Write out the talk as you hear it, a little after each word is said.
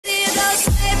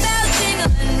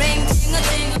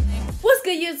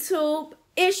YouTube?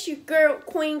 It's your girl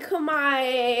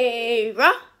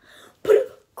QueenKhamyra. Put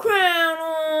a crown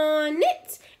on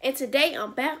it. And today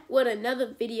I'm back with another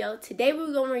video. Today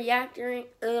we're gonna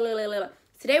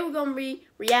be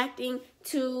reacting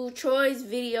to Troy's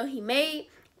video. He made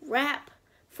rap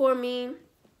for me,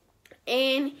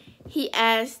 and he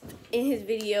asked in his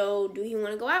video, do he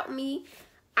want to go out with me?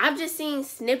 I've just seen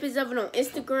snippets of it on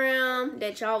Instagram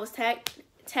that y'all was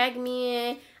tagging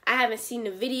me in. I haven't seen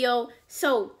the video,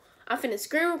 so I'm finna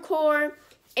screen record,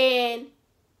 and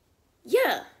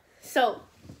yeah. So,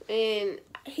 and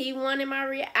he wanted my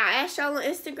I asked y'all on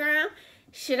Instagram,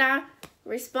 should I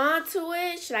respond to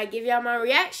it? Should I give y'all my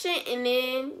reaction? And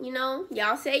then, you know,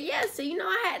 y'all said yes. So, you know,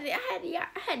 I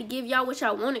had to give y'all what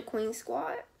y'all wanted, Queen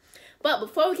Squad. But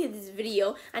before we get this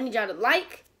video, I need y'all to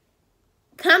like,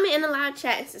 comment in the live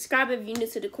chat, and subscribe if you're new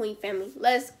to the Queen family.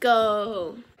 Let's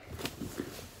go.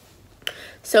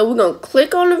 So we're gonna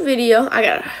click on the video. I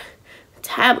got a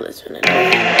tablet for that.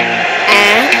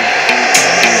 And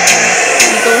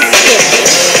we're gonna skip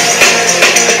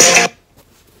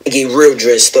it. Get real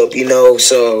dressed up, you know,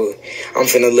 so I'm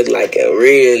finna look like a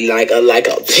real, like a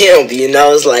pimp, you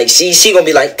know. It's like she gonna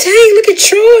be like, dang, look at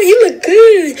Troy, he look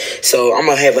good. So I'm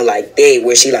gonna have her like that,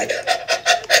 where she like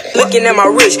looking at my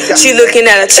wrist, she looking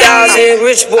at a child in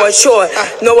Richboy Troy,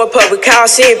 know what public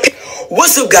house in.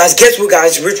 What's up, guys? Guess what,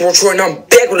 guys? Richboy Troy, and I'm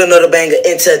back with another banger.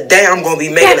 And today I'm gonna be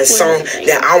making a song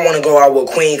that I want to go out with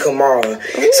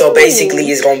QueenKhamyra. So basically,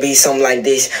 it's gonna be something like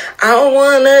this: I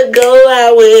wanna go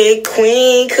out with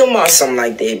QueenKhamyra, something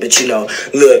like that. But you know,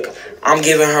 look, I'm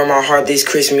giving her my heart this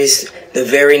Christmas. The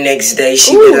very next day,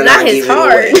 she better not give it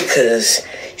away, because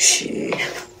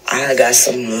I got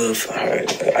some love for her.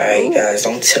 Alright, guys,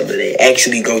 don't tell her that.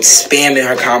 Actually, go spam in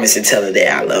her comments and tell her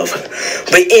that I love her.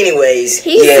 But anyways,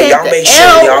 yeah, y'all make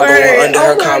sure y'all go under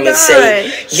her comments, say,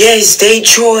 yes, stay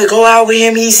Troy, go out with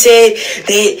him. He said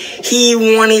that he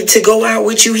wanted to go out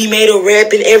with you. He made a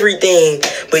rap and everything.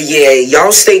 But yeah,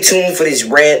 y'all stay tuned for this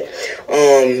rap.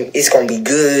 It's gonna be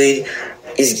good.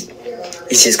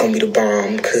 It's just gonna be the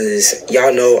bomb, cause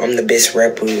y'all know I'm the best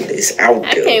rapper that's out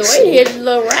there. I can't wait to hear the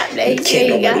little rap that he said he got.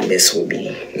 Can't nobody mess with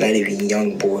me. Not even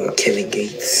young boy or Kevin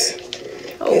Gates.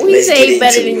 Oh, we say he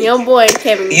better than young boy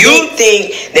Kevin Gates. You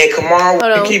think that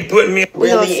Khamyra keep putting me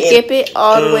we're gonna skip it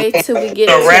all the way till we get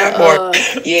a rap or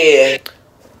yeah.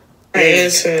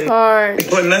 Hard.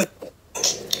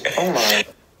 Oh my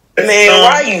man,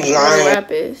 why you lying? Rap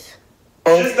is.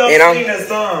 Just don't sing the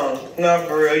song. No,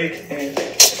 for real, you can't.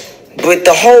 But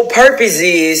the whole purpose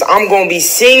is I'm going to be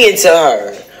singing to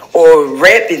her or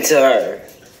rapping to her.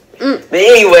 But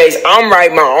anyways, I'm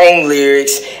writing my own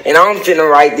lyrics, and I'm finna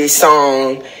write this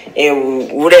song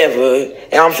and whatever,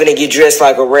 and I'm finna get dressed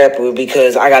like a rapper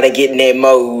because I got to get in that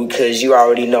mode, because you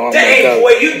already know I'm dang, gonna go.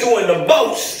 boy, you doing the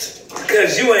most,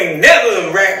 because you ain't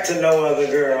never rapped to no other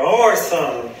girl or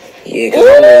something. Yeah, because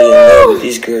I'm really in love with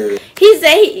this girl. He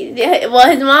said, well,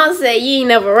 his mom said, you ain't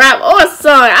never rap or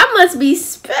song. I must be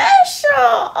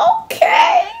special.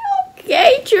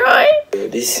 Okay, Troy.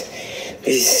 This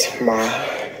is my...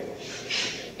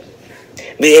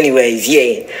 But anyways,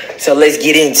 yeah. So let's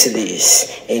get into this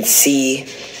and see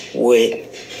what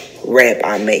rap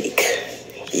I make.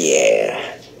 Yeah.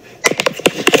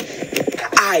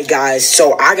 Alright, guys,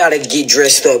 so I gotta get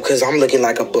dressed up because I'm looking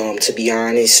like a bum, to be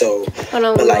honest. So, hold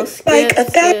on, but like a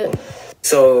that.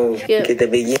 So, get the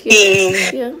beginning.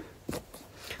 Yeah.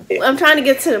 I'm trying to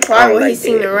get to the part where he's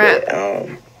singing the rap. But,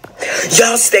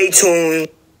 y'all stay tuned.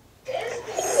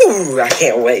 Ooh, I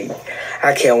can't wait.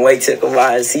 I can't wait to come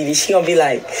by and see this. She gonna be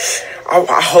like,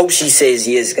 I hope she says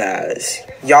yes, guys.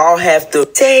 Y'all have to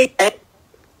say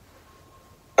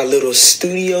a little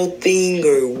studio thing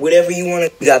or whatever you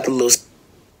want to. We got the little.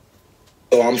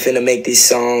 So I'm finna make this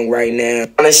song right now.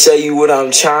 I'm gonna show you what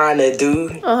I'm trying to do.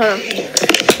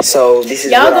 So this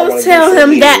is y'all gonna tell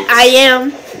him that I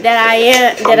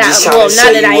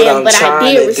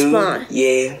did respond.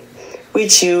 Yeah,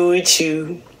 with you.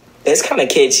 That's kind of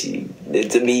catchy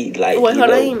to me. Like, wait, hold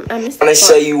on, I missed. I'm gonna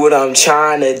show you what I'm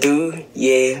trying to do.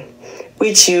 Yeah,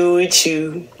 with you.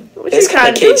 That's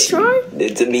kind of catchy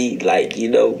to me. Like, you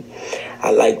know,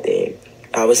 I like that.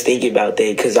 I was thinking about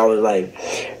that because I was like,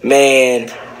 man,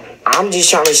 I'm just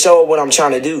trying to show her what I'm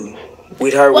trying to do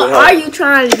with her. What are you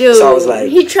trying to do? So I was like,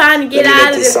 he trying to get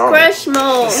out of this crush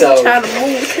mode. So, he trying to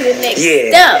move to the next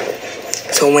step.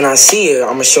 So when I see her,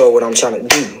 I'm gonna show her what I'm trying to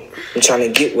do. I'm trying to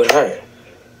get with her.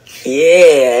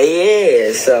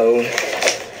 Yeah. So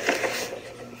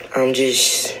I'm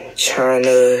just trying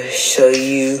to show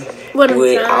you what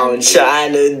I'm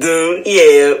trying to do.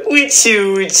 Yeah, with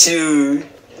you.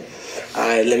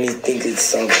 Alright, let me think of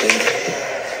something.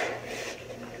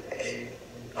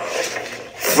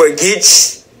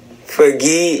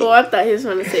 Forget. Oh, I thought he was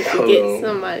going to say forget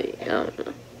somebody. I don't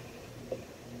know.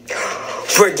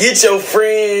 Forget your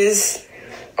friends.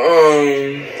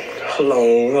 Hold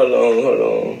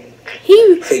on. He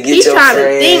your trying to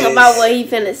friends. think about what he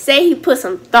finna say. He put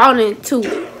some thought into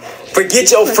it.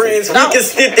 Forget your friends. We can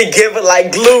stick together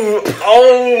like glue.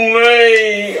 Oh,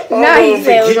 man. Now he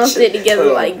said we're going to stick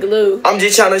together like glue. I'm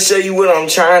just trying to show you what I'm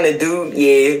trying to do.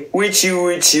 Yeah, with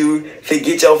you.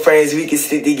 Forget your friends. We can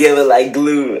stick together like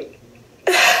glue.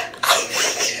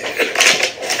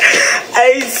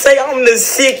 Hey, say I'm the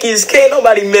sickest. Can't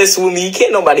nobody mess with me.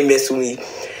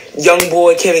 Young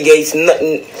boy, Kevin Gates,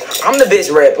 nothing. I'm the best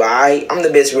rapper, alright? I'm the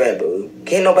best rapper.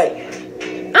 Can't nobody.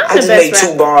 I just made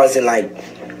 2 bars in like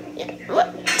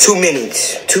 2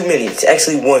 minutes. 2 minutes.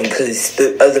 Actually 1, because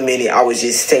the other minute I was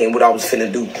just saying what I was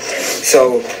finna do.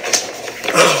 So,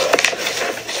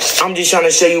 I'm just trying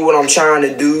to show you what I'm trying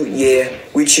to do. Yeah,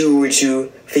 with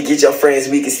you. Forget your friends,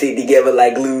 we can stick together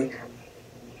like glue.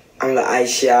 I'm gonna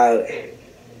ice you out.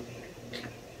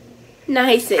 Now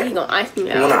he said he gonna ice me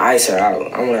out. I wanna ice her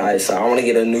out. I wanna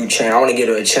get a new chain. I wanna get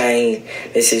her a chain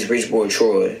that says Richboy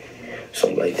Troy.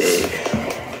 Something like that.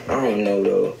 I don't know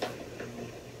though.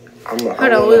 Hold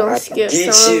on, we gonna skip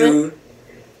get some you of it.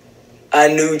 A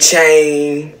new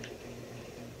chain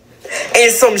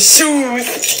and some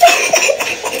shoes.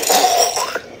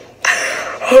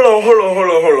 Hold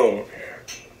on.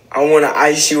 I wanna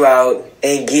ice you out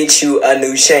and get you a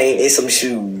new chain and some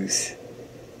shoes.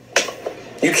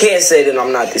 You can't say that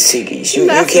I'm not the sickest. You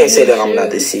can't say that I'm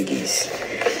not the sickest.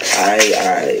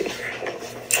 Alright.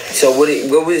 So what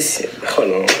was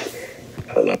hold on.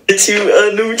 Get you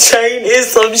a new chain and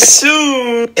some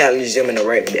shoes. Challenge them in a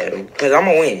rap battle. Cause I'm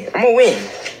gonna win.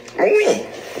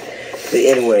 But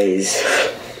anyways,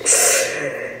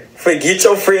 forget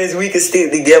your friends, we can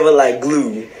stick together like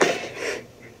glue.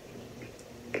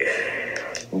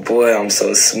 Boy, I'm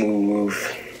so smooth.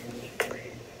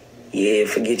 Yeah,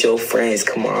 forget your friends.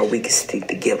 Come on, we can stick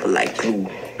together like glue.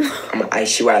 I'ma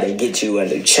ice you out and get you a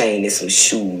new chain and some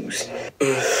shoes.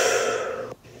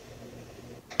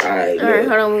 Alright,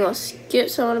 hold on. We're gonna skip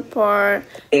some of the part.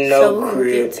 Ain't no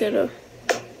crib.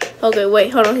 Okay,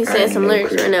 wait, hold on. He's saying some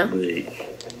lyrics right now.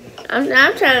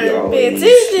 I'm trying to pay attention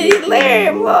to these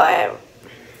lyrics, boy.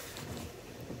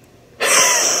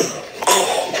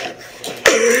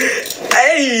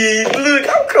 Hey, look,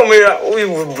 I'm coming out with.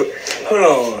 Hold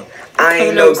on. I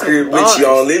ain't no crib, but you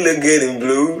only look good in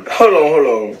blue. Hold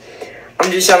on.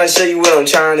 I'm just trying to show you what I'm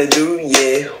trying to do.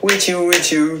 Yeah, with you.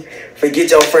 Forget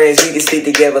your friends, we can stick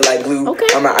together like glue. Okay.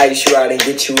 I'ma ice you out and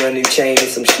get you a new chain and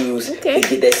some shoes. Okay.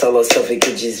 Forget that solo stuff, it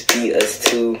could just be us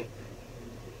two.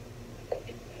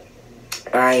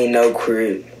 I ain't no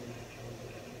crib,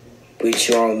 but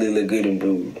you only look good in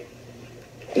blue.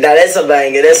 Now that's a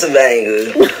banger.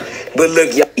 But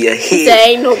look, y'all, you hit. There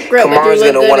ain't no crib. Khamyra's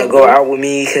gonna want to go out with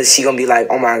me because she gonna be like,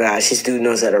 oh my gosh, this dude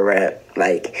knows how to rap.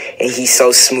 Like, and he's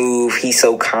so smooth, he's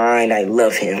so kind. I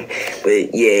love him.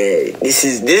 But yeah, this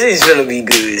is gonna be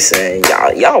good, son.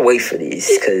 Y'all wait for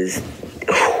this because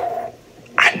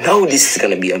I know this is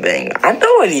gonna be a banger. I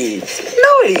know it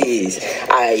is.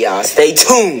 Alright, y'all, stay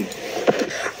tuned.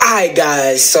 Alright,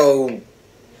 guys, so.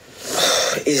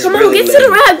 Come on, get to the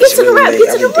rap. Get to the rap. Get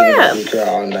to the rap. I've been thinking about this girl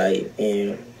all night,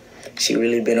 and she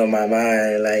really been on my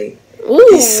mind. Like, ooh,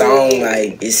 this song,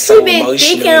 like, it's so emotional.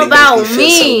 She been thinking about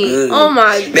me. Oh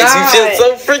my god, makes me feel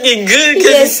so freaking good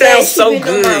because it sounds so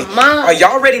good. Are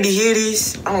y'all ready to hear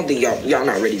this? I don't think y'all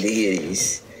not ready to hear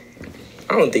this.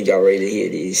 I don't think y'all ready to hear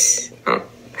this.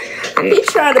 He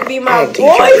trying to be my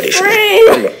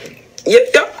boyfriend.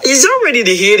 Yep, is y'all ready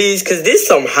to hear this? Because this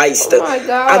some hype stuff. Oh my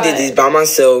god. I did this by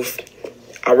myself.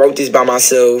 I wrote this by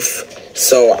myself.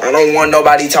 So I don't want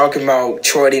nobody talking about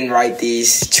Troy didn't write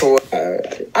this. Troy,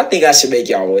 I think I should make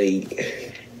y'all wait.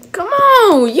 Come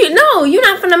on. You're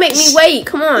not finna make me wait.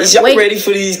 Come on. Is y'all ready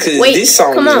for these? Because this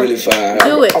song is really fire.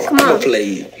 Do it. Come on. I'm going to play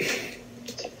it.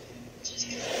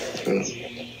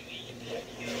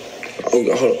 Hold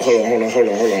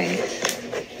on.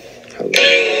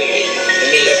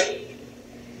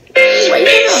 Wait,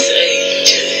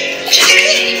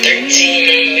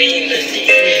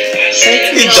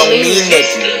 it don't mean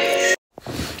nothing.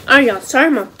 Alright, y'all. Sorry,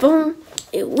 my phone.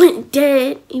 It went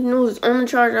dead. Even though it was on the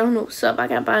charger. I don't know what's up. I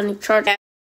gotta buy a new charger.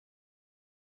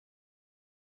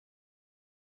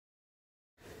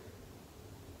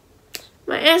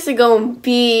 My answer gonna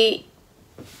be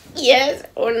yes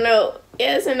or no.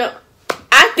 Yes or no.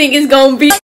 I think it's gonna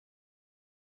be.